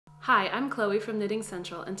Hi, I'm Chloe from Knitting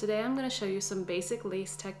Central, and today I'm going to show you some basic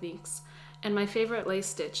lace techniques and my favorite lace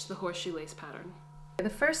stitch, the horseshoe lace pattern.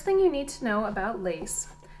 The first thing you need to know about lace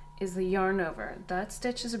is the yarn over. That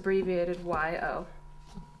stitch is abbreviated YO.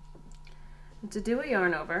 And to do a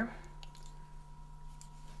yarn over,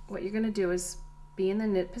 what you're going to do is be in the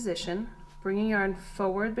knit position, bringing yarn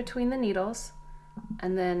forward between the needles,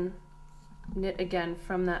 and then knit again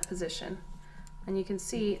from that position. And you can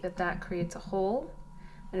see that that creates a hole,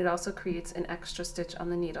 and it also creates an extra stitch on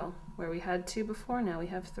the needle. Where we had 2 before, now we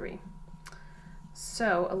have 3.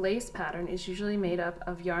 So a lace pattern is usually made up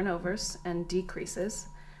of yarn overs and decreases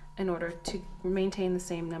in order to maintain the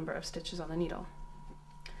same number of stitches on the needle.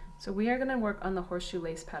 So we are going to work on the horseshoe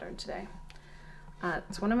lace pattern today.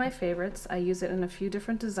 It's one of my favorites. I use it in a few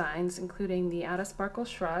different designs, including the Atta Sparkle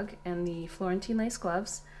Shrug and the Florentine lace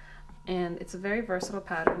gloves, and it's a very versatile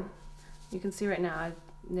pattern. You can see right now I'm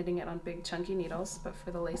knitting it on big chunky needles, but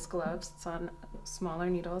for the lace gloves it's on smaller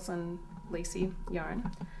needles and lacy yarn.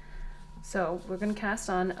 So we're going to cast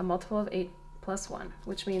on a multiple of 8 plus 1,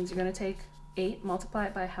 which means you're going to take 8, multiply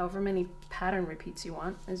it by however many pattern repeats you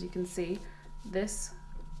want. As you can see, this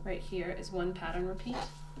right here is 1 pattern repeat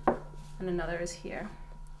and another is here.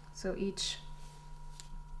 So each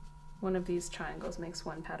one of these triangles makes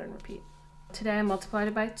 1 pattern repeat. Today I multiplied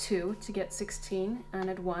it by 2 to get 16, and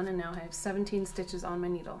added 1, and now I have 17 stitches on my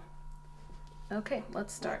needle. Okay,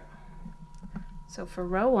 let's start. So for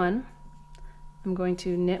row 1, I'm going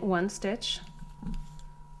to knit 1 stitch.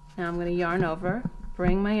 Now I'm going to yarn over,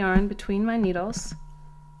 bring my yarn between my needles,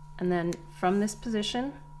 and then from this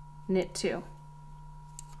position, knit 2.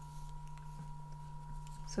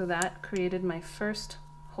 So that created my first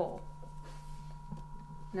hole.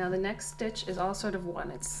 Now the next stitch is all sort of one.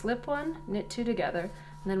 It's slip 1, knit 2 together,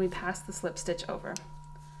 and then we pass the slip stitch over.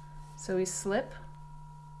 So we slip,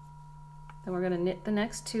 then we're going to knit the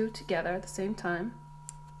next 2 together at the same time,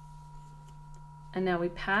 and now we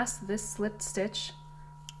pass this slipped stitch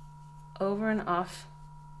over and off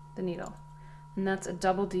the needle, and that's a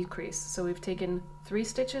double decrease. So we've taken 3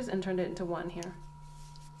 stitches and turned it into 1 here.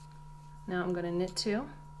 Now I'm going to knit 2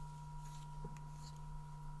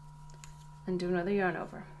 and do another yarn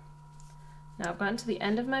over. Now I've gotten to the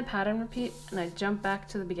end of my pattern repeat and I jump back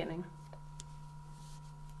to the beginning.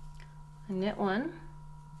 I knit 1,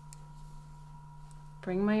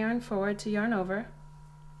 bring my yarn forward to yarn over,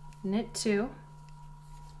 knit 2,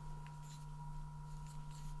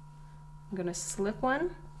 I'm going to slip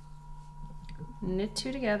 1, knit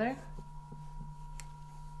 2 together,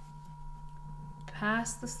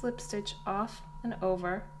 pass the slip stitch off and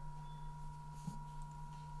over,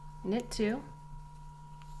 knit 2,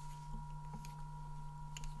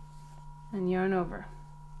 and yarn over.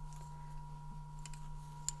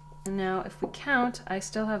 And now if we count, I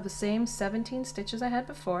still have the same 17 stitches I had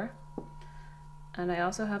before, and I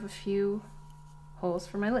also have a few holes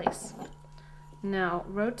for my lace. Now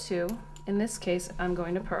row 2, in this case I'm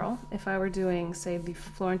going to purl. If I were doing, say, the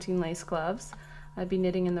Florentine lace gloves, I'd be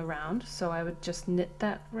knitting in the round, so I would just knit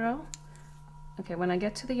that row. Okay, when I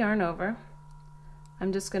get to the yarn over,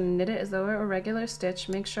 I'm just going to knit it as though it were a regular stitch.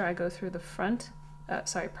 Make sure I go through the front,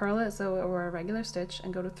 purl it as though it were a regular stitch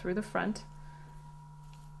and go through the front.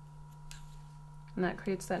 And that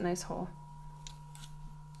creates that nice hole.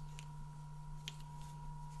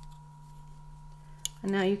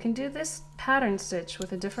 And now you can do this pattern stitch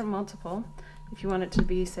with a different multiple if you want it to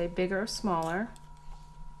be, say, bigger or smaller.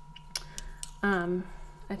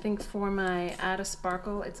 I think for my Atta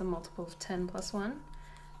Sparkle, it's a multiple of 10 plus 1.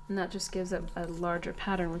 And that just gives a larger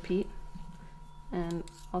pattern repeat, and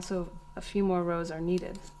also a few more rows are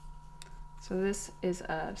needed. So this is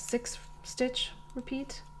a 6 stitch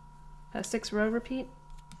repeat, a 6 row repeat,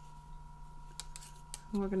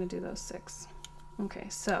 and we're going to do those 6. Okay,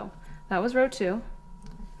 so that was row 2.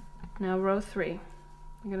 Now row 3,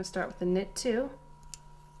 we're going to start with the knit 2.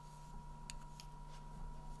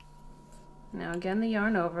 Now again the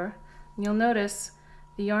yarn over, and you'll notice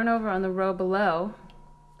the yarn over on the row below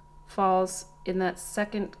falls in that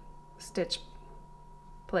second stitch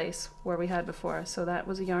place where we had before. So that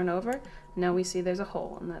was a yarn over. Now we see there's a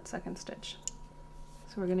hole in that second stitch.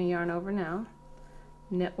 So we're going to yarn over now,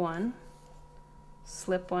 knit 1,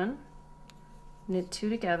 slip 1, knit 2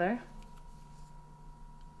 together,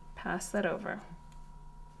 pass that over.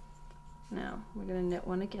 Now we're going to knit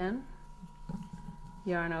 1 again,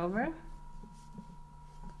 yarn over,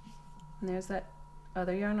 and there's that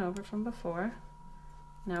other yarn over from before.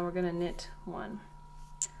 Now we're going to knit 1.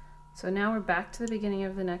 So now we're back to the beginning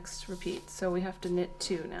of the next repeat. So we have to knit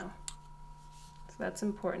 2 now. So that's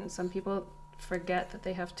important. Some people forget that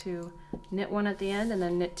they have to knit 1 at the end and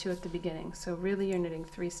then knit 2 at the beginning. So really you're knitting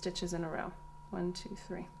 3 stitches in a row. 1, 2,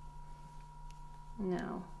 3.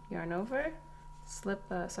 Now yarn over,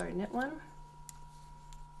 knit 1.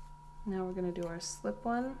 Now we're going to do our slip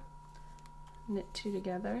 1, knit 2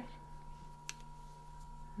 together,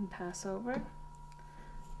 and pass over.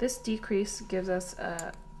 This decrease gives us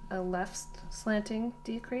a left slanting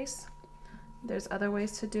decrease. There's other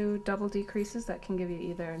ways to do double decreases that can give you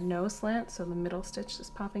either no slant, so the middle stitch is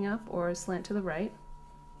popping up, or a slant to the right.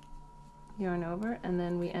 Yarn over, and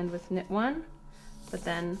then we end with knit 1, but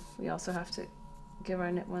then we also have to give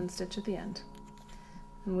our knit 1 stitch at the end.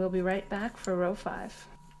 And we'll be right back for row 5.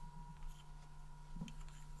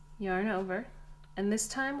 Yarn over, and this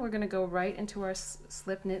time we're going to go right into our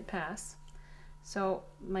slip knit pass. So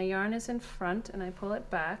my yarn is in front and I pull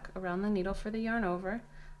it back around the needle for the yarn over.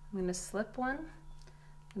 I'm going to slip 1,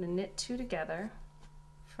 I'm going to knit 2 together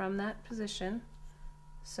from that position.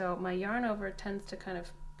 So my yarn over tends to kind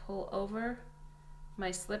of pull over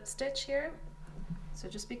my slip stitch here. So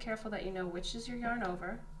just be careful that you know which is your yarn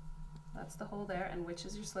over, that's the hole there, and which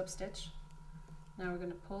is your slip stitch. Now we're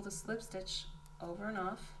going to pull the slip stitch over and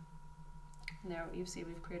off. Now you see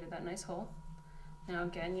we've created that nice hole. Now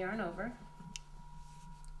again yarn over.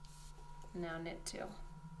 Now knit 2.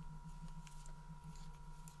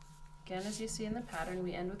 Again, as you see in the pattern,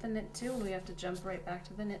 we end with a knit 2 and we have to jump right back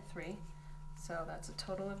to the knit 3. So that's a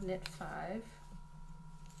total of knit 5.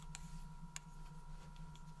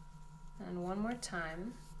 And one more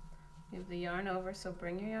time, we have the yarn over, so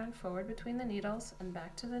bring your yarn forward between the needles and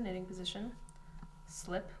back to the knitting position.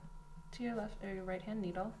 Slip to your left or your right hand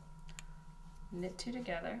needle. Knit 2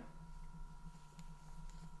 together,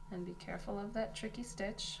 and be careful of that tricky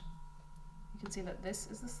stitch. You can see that this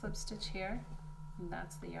is the slip stitch here, and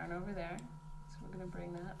that's the yarn over there. So we're going to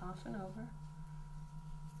bring that off and over.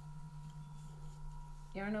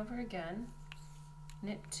 Yarn over again,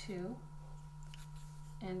 knit 2,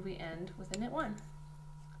 and we end with a knit 1.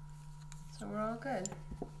 So we're all good.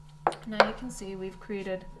 Now you can see we've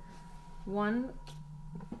created 1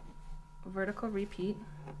 vertical repeat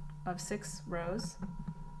of 6 rows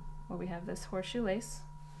where we have this horseshoe lace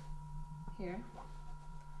here.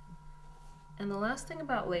 And the last thing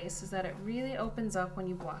about lace is that it really opens up when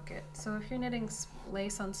you block it. So if you're knitting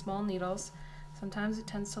lace on small needles, sometimes it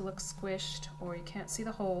tends to look squished or you can't see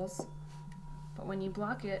the holes. But when you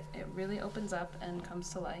block it, it really opens up and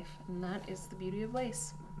comes to life. And that is the beauty of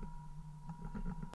lace.